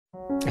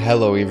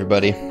Hello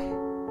everybody.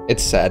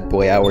 It's sad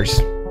boy hours.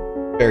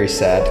 Very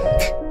sad.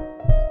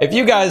 If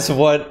you guys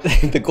want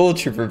the Ghoul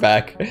Trooper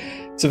back,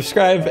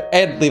 subscribe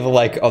and leave a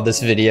like on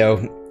this video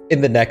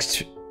in the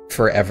next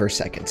forever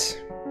seconds.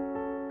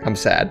 I'm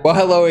sad. Well,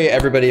 hello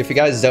everybody. If you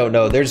guys don't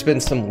know, there's been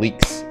some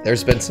leaks,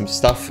 there's been some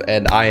stuff,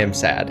 and I am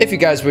sad. If you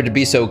guys were to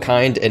be so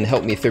kind and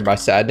help me through my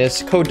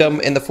sadness, code dumb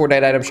in the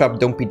Fortnite item shop.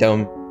 Don't be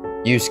dumb.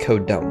 Use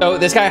code dumb. So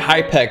this guy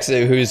Hypex,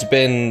 who's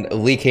been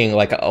leaking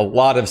like a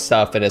lot of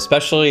stuff, and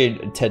especially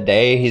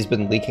today, he's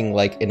been leaking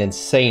like an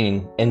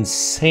insane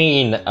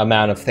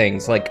amount of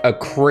things, like a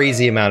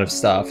crazy amount of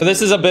stuff. So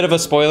this is a bit of a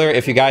spoiler.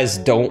 If you guys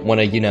don't want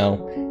to, you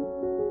know,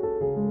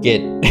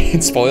 get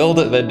spoiled,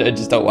 then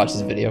just don't watch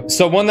this video.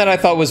 So one that I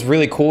thought was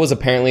really cool is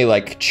apparently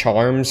like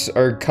charms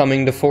are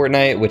coming to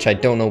Fortnite, which I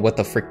don't know what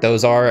the frick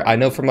those are. I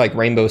know from like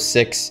Rainbow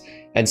Six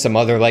and some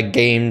other like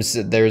games,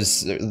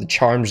 there's the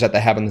charms that they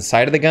have on the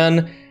side of the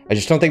gun. I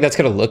just don't think that's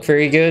gonna look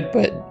very good,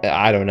 but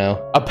I don't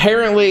know.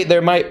 Apparently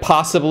there might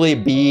possibly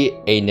be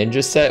a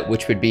ninja set,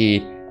 which would be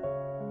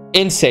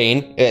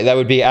insane. That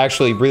would be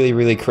actually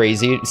really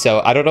crazy.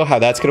 So I don't know how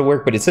that's gonna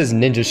work, but it says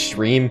ninja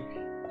stream,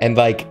 and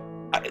like,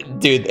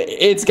 dude,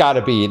 it's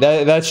gotta be.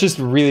 That's just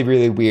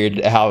really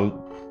weird how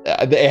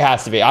it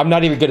has to be. I'm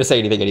not even gonna say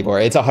anything anymore.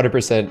 It's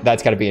 100%.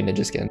 That's gotta be a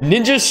ninja skin.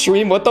 Ninja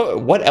stream.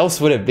 What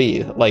else would it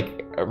be?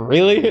 Like,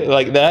 really?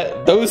 Like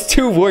that? Those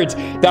two words.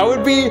 That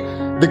would be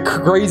the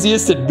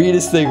craziest and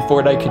meanest thing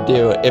Fortnite could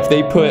do if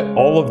they put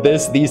all of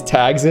these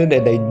tags in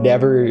and they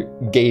never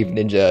gave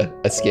Ninja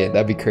a skin.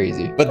 That'd be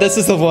crazy. But this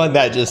is the one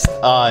that just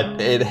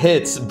it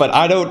hits, but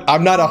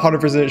I'm not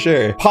 100%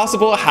 sure.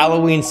 Possible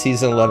Halloween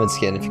season 11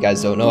 skin. If you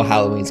guys don't know,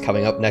 Halloween's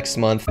coming up next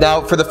month.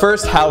 Now, for the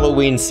first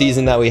Halloween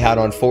season that we had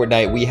on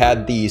Fortnite, we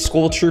had the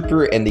Skull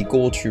Trooper and the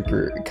Ghoul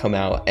Trooper come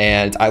out,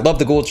 and I love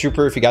the Ghoul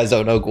Trooper. If you guys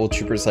don't know, Ghoul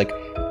Trooper is like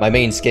my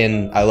main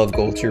skin. I love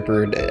Ghoul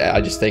Trooper.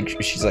 I just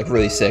think she's like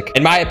really sick.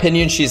 In my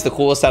opinion, she's the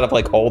coolest out of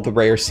like all the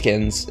rare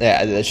skins.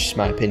 Yeah, that's just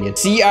my opinion.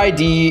 CID,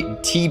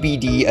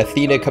 TBD,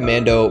 Athena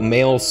Commando,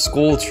 male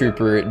Skull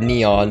Trooper,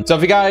 Neon. So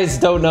if you guys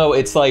don't know,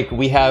 it's like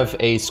we have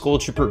a Skull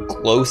Trooper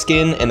glow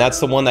skin, and that's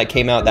the one that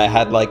came out that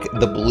had like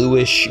the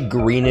bluish,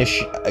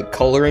 greenish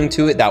coloring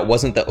to it. That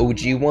wasn't the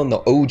OG one.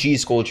 The OG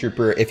Skull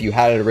Trooper, if you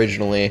had it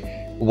originally,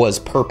 was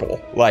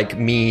purple, like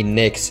me,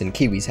 Nyx, and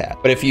Kiwi's had.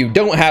 But if you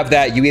don't have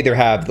that, you either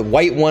have the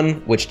white one,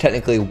 which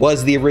technically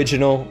was the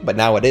original, but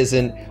now it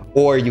isn't,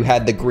 or you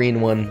had the green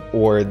one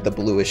or the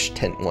bluish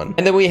tint one.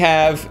 And then we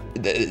have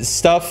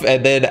stuff,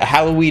 and then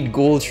Halloween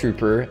Ghoul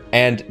Trooper,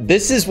 and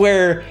this is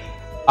where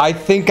I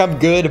think I'm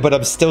good, but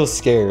I'm still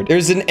scared.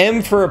 There's an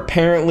M for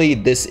apparently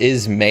this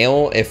is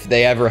male. If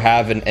they ever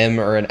have an M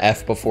or an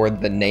F before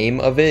the name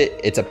of it,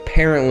 it's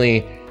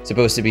apparently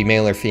supposed to be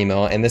male or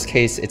female. In this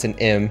case, it's an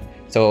M.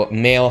 So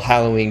male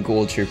Halloween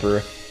Ghoul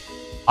Trooper,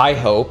 I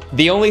hope.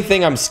 The only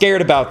thing I'm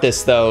scared about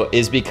this though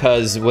is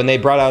because when they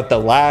brought out the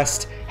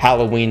last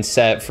Halloween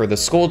set for the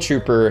Skull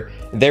Trooper,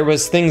 there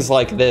was things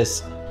like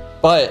this,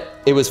 but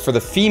it was for the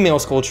female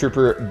Skull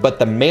Trooper, but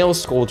the male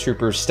Skull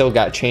Trooper still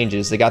got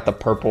changes. They got the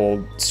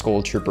purple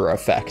Skull Trooper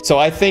effect. So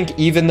I think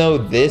even though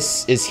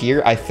this is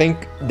here, I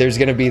think there's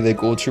gonna be the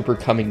Ghoul Trooper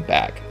coming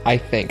back. I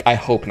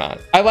hope not.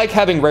 I like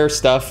having rare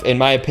stuff. In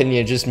my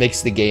opinion, it just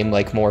makes the game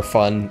like more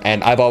fun.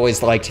 And I've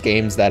always liked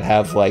games that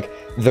have like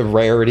the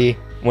rarity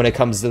when it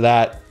comes to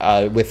that,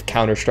 with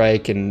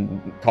Counter-Strike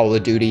and Call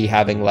of Duty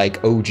having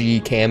like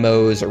OG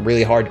camos or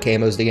really hard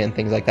camos to get and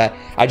things like that.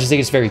 I just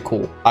think it's very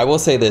cool. I will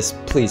say this,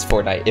 please,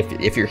 Fortnite,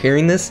 if you're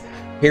hearing this,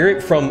 hear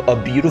it from a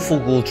beautiful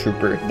Ghoul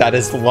Trooper that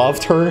has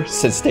loved her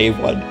since day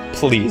one.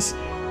 Please,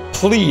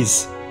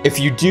 if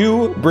you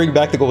do bring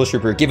back the Ghoul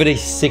Trooper, give it a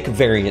sick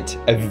variant,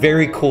 a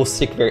very cool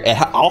sick variant.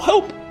 I'll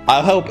help.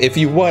 If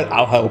you want,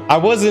 I'll help.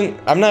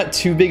 I'm not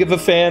too big of a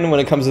fan when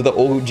it comes to the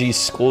OG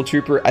Skull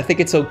Trooper. I think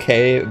it's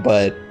okay,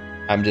 but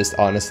I'm just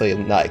honestly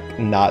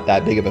not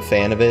that big of a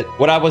fan of it.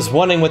 What I was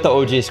wanting with the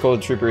OG Skull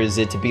Trooper is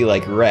it to be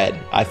like red.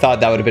 I thought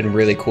that would have been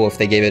really cool if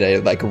they gave it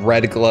a like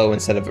red glow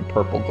instead of a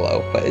purple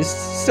glow, but it's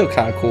still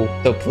kind of cool.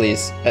 So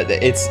please,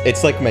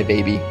 it's like my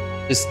baby.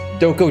 Just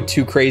don't go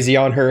too crazy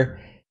on her.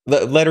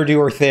 Let her do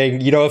her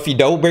thing. You know, if you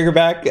don't bring her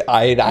back,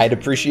 I'd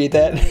appreciate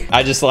that.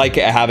 I just like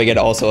having it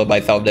also in my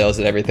thumbnails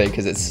and everything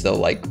because it's still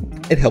like,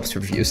 it helps for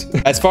views.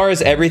 As far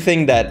as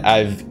everything that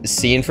I've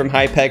seen from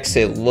Hypex,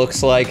 it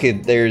looks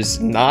like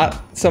there's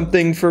not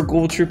something for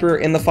Ghoul Trooper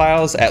in the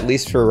files, at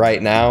least for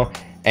right now.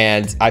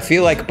 And I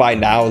feel like by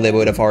now they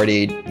would have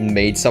already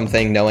made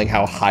something, knowing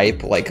how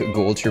hype like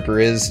Ghoul Trooper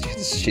is.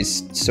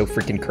 She's so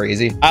freaking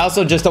crazy. I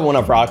also just don't want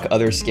to rock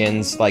other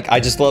skins. Like, I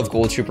just love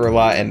Ghoul Trooper a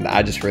lot, and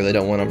I just really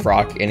don't want to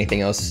rock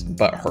anything else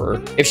but her.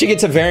 If she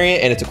gets a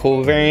variant and it's a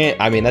cool variant,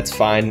 I mean, that's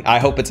fine. I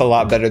hope it's a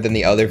lot better than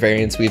the other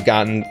variants we've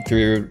gotten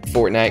through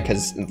Fortnite,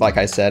 because like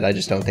I said, I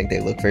just don't think they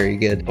look very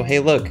good. Oh, hey,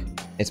 look.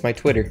 It's my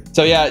Twitter.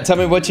 So yeah, tell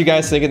me what you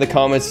guys think in the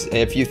comments.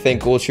 If you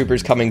think Ghoul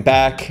Trooper's coming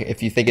back,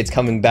 if you think it's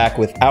coming back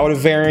without a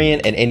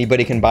variant and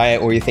anybody can buy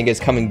it, or you think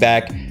it's coming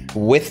back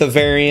with a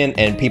variant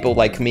and people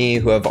like me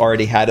who have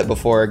already had it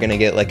before are gonna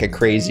get like a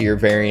crazier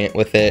variant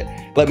with it.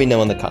 Let me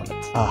know in the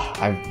comments.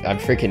 I'm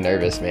freaking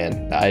nervous,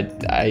 man.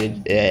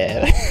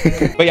 Yeah.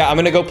 But yeah, I'm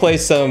gonna go play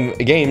some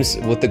games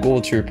with the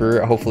Ghoul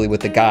Trooper, hopefully with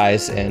the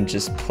guys, and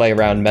just play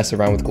around, mess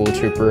around with Ghoul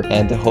Trooper,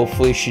 and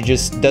hopefully she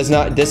just does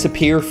not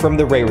disappear from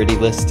the rarity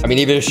list. I mean,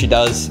 even if she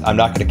does, I'm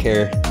not gonna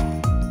care.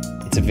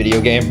 It's a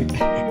video game.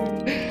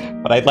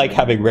 But I like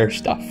having rare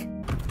stuff.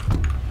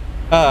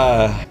 We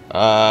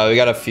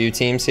got a few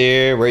teams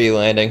here. Where are you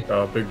landing?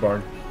 Big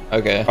barn.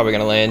 Okay, probably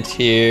gonna land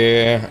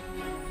here.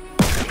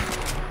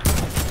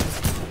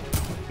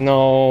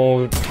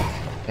 No.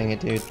 Dang it,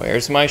 dude.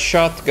 Where's my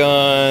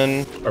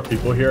shotgun? Are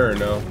people here or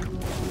no?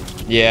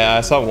 Yeah,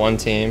 I saw one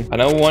team. I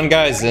know one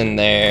guy's in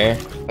there.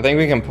 I think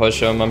we can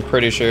push him. I'm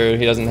pretty sure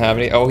he doesn't have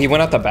any. Oh, he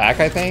went out the back,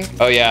 I think.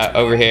 Oh yeah,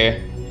 over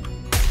here.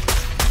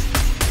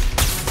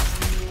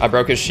 I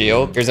broke his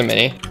shield. Here's a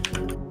mini.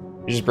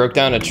 He just broke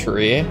down a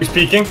tree. He's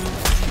peeking.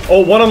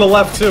 Oh, one on the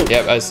left too.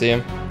 Yep, I see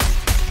him.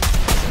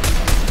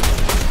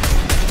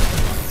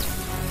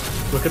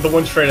 Look at the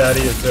one straight out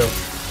of you too.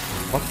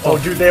 What the? Oh,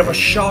 dude, they have a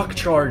shock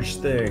charge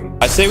thing.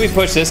 I say we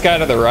push this guy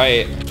to the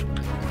right.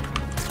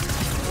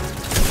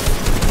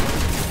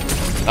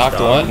 Knocked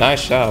one.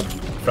 Nice job.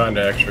 Found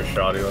an extra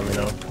shotty, let me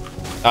know.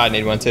 I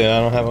need one too.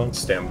 I don't have one.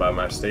 Stand by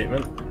my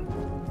statement.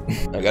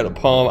 I got a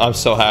palm. I'm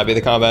so happy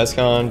the combat's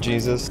gone.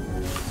 Jesus.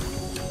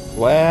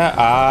 Where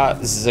are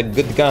the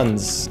good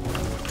guns?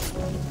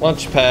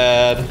 Launch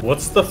pad.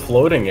 What's the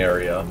floating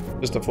area?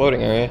 Just a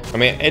floating area. I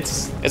mean,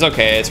 it's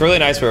okay. It's really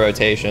nice for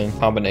rotation.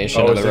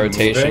 Combination of the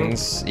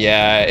rotations. Moving?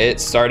 Yeah, it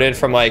started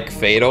from like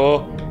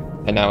Fatal,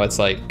 and now it's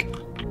like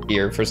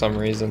here for some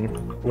reason.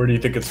 Where do you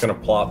think it's gonna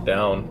plop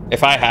down?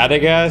 If I had to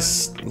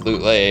guess,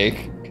 Loot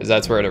Lake, because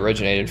that's where it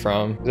originated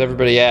from. Where's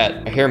everybody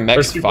at? I hear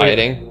mechs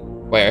fighting.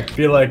 Where? I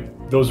feel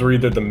like those were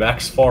either the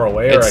mechs far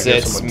away, or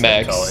it's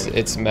mechs.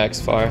 It's mechs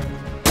far.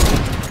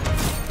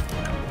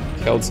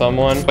 Killed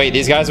someone. Wait,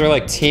 these guys are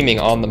like teaming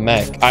on the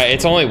mech.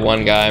 It's only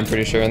one guy, I'm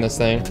pretty sure, in this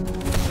thing.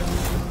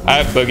 I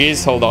have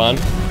boogies. Hold on.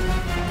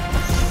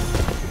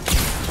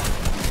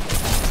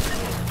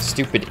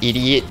 Stupid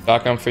idiot.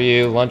 Shotgun for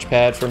you. Launch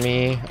pad for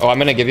me. Oh, I'm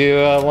gonna give you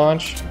a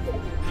launch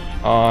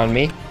on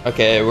me.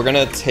 Okay, we're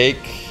gonna take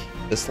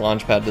this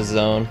launch pad to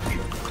zone.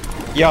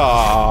 Yeah,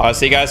 I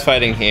see guys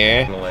fighting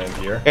here. I'm gonna land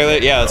here. Here,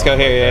 yeah, let's go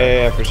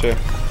here. Yeah, for sure.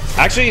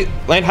 Actually,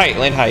 land height,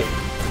 land height.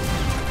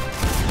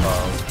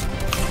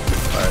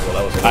 Alright, well,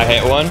 that was I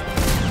hit one.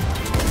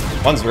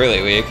 One's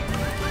really weak.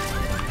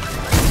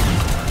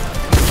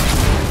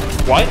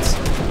 What?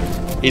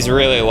 He's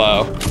really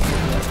low.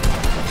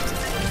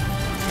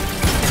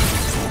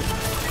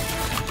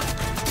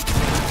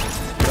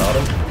 Got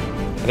him.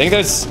 I think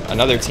there's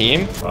another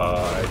team.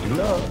 I do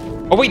not.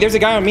 Oh wait, there's a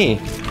guy on me.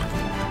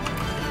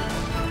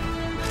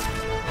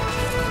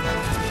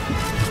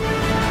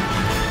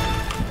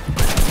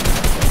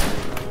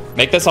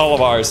 Make this all of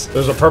ours.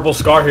 There's a purple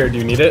scar here. Do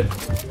you need it?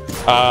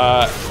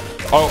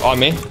 Oh, on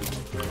me.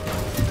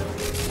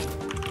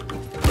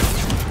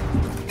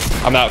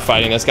 I'm not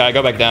fighting this guy.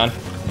 Go back down.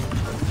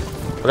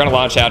 We're gonna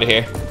launch out of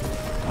here.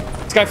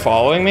 This guy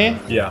following me?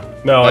 Yeah.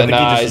 No, I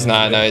think he's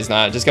not. No, he's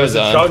not. Just go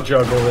zone. There's a chug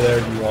jug over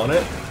there. Do you want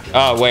it?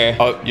 Oh, where?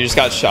 Oh, you just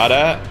got shot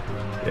at?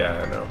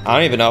 Yeah, I know. I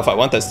don't even know if I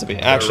want this to be.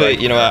 Actually, right,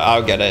 you know what?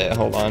 I'll get it.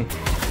 Hold on.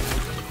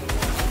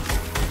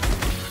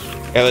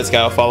 Okay, let's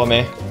go. Follow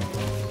me.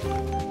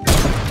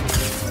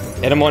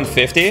 Hit him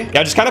 150.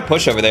 Yeah, just kind of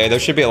push over there. There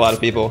should be a lot of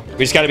people.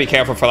 We just got to be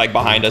careful for like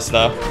behind us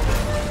though.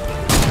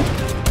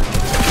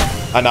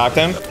 I knocked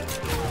him.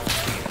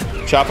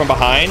 Shot from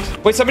behind.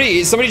 Wait,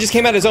 somebody just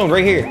came out of his own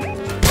right here.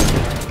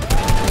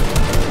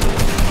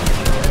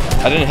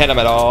 I didn't hit him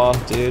at all,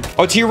 dude.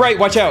 Oh, to your right.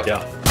 Watch out.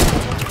 Yeah.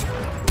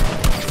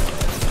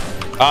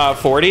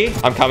 40.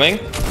 I'm coming.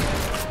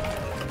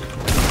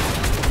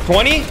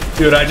 20.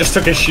 Dude, I just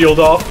took his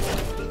shield off.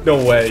 No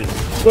way.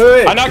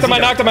 Wait. I knocked him.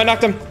 I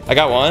knocked him. I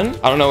got one.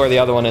 I don't know where the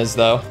other one is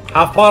though.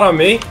 Half pot on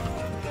me.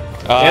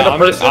 And a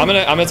person. I'm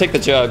gonna take the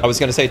jug. I was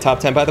gonna say top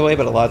 10 by the way,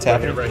 but a lot's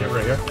happening. Right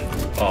here.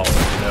 Oh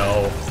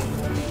no.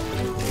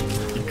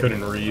 He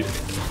couldn't read.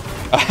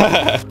 All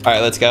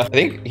right, let's go. I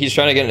think he's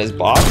trying to get in his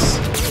box.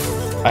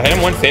 I hit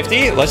him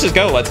 150. Let's just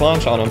go. Let's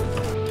launch on him.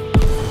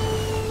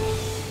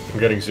 I'm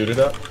getting zooted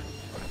up.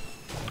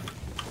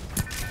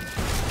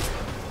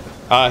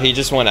 He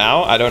just went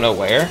out. I don't know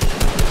where.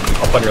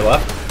 Up on your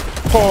left.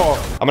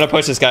 Oh, I'm gonna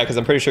push this guy because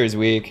I'm pretty sure he's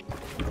weak.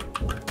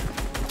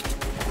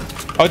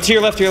 Oh, to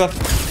your left, to your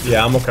left.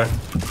 Yeah, I'm okay.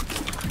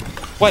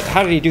 What?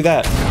 How did he do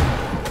that?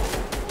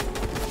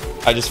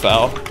 I just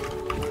fell.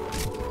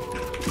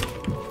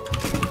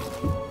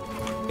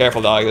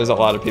 Careful, dog. There's a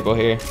lot of people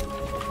here.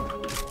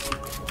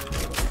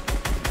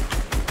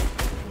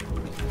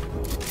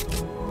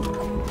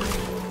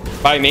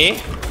 By me?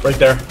 Right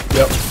there.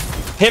 Yep.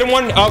 Hit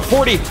him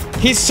 40.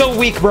 He's so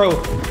weak,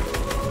 bro.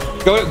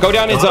 Go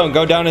down in zone.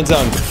 Go down in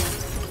zone.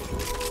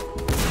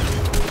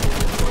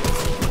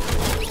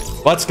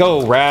 Let's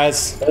go,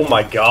 Razz. Oh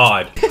my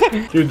god.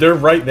 Dude, they're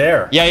right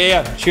there.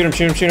 Yeah. Shoot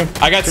him.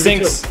 I got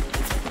sinks.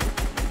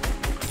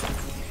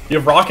 You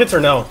have rockets or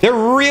no? They're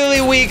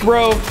really weak,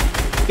 bro.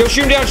 Yo,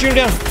 shoot him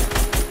down.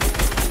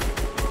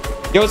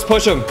 Yo, let's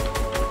push him.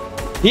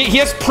 He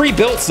has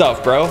pre-built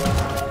stuff, bro.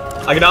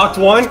 I knocked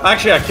one.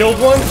 Actually, I killed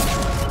one.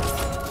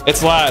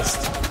 It's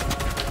last.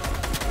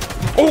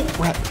 Oh,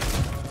 rat.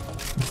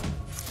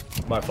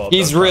 My fault.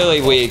 He's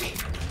really weak.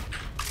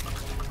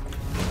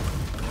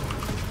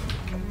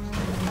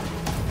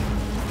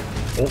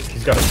 Oh,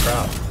 he's got a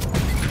trap.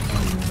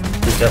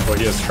 Be careful,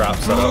 he has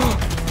traps set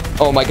up.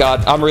 Oh my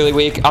god, I'm really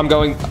weak. I'm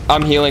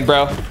healing,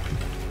 bro.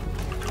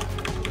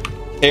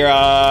 Here,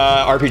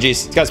 RPGs.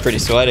 This guy's pretty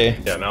sweaty.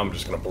 Yeah, now I'm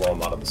just gonna blow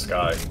him out of the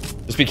sky.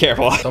 Just be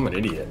careful. I'm an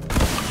idiot.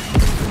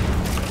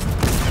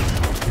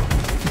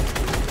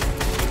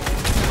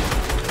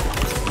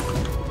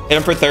 Hit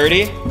him for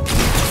 30.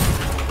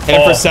 Hit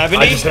him for 70.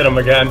 I just hit him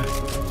again.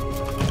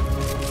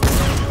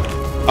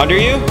 Under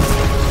you.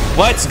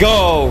 Let's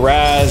go,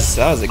 Razz.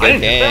 That was a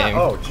good game.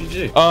 Oh,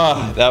 GG.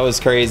 Oh, that was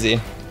crazy.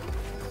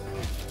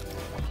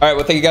 All right,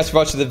 well, thank you guys for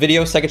watching the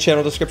video. Second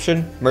channel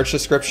description, merch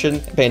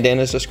description,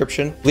 bandanas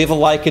description. Leave a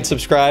like and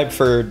subscribe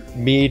for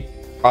me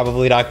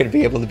probably not going to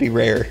be able to be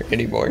rare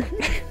anymore.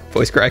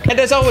 Voice crack. And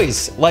as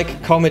always,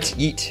 like, comment,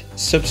 eat,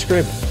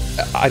 subscribe.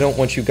 I don't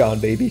want you gone,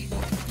 baby.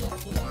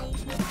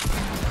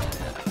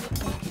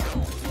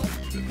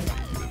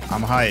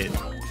 I'm height.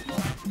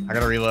 I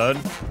gotta reload.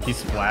 He's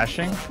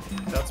splashing.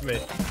 That's me.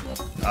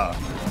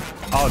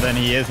 Oh, then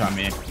he is on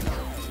me.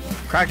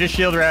 Cracked his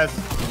shield, Razz.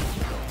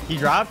 He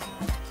dropped.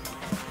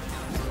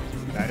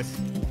 Nice.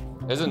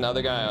 There's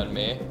another guy on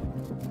me.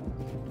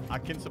 I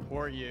can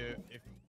support you.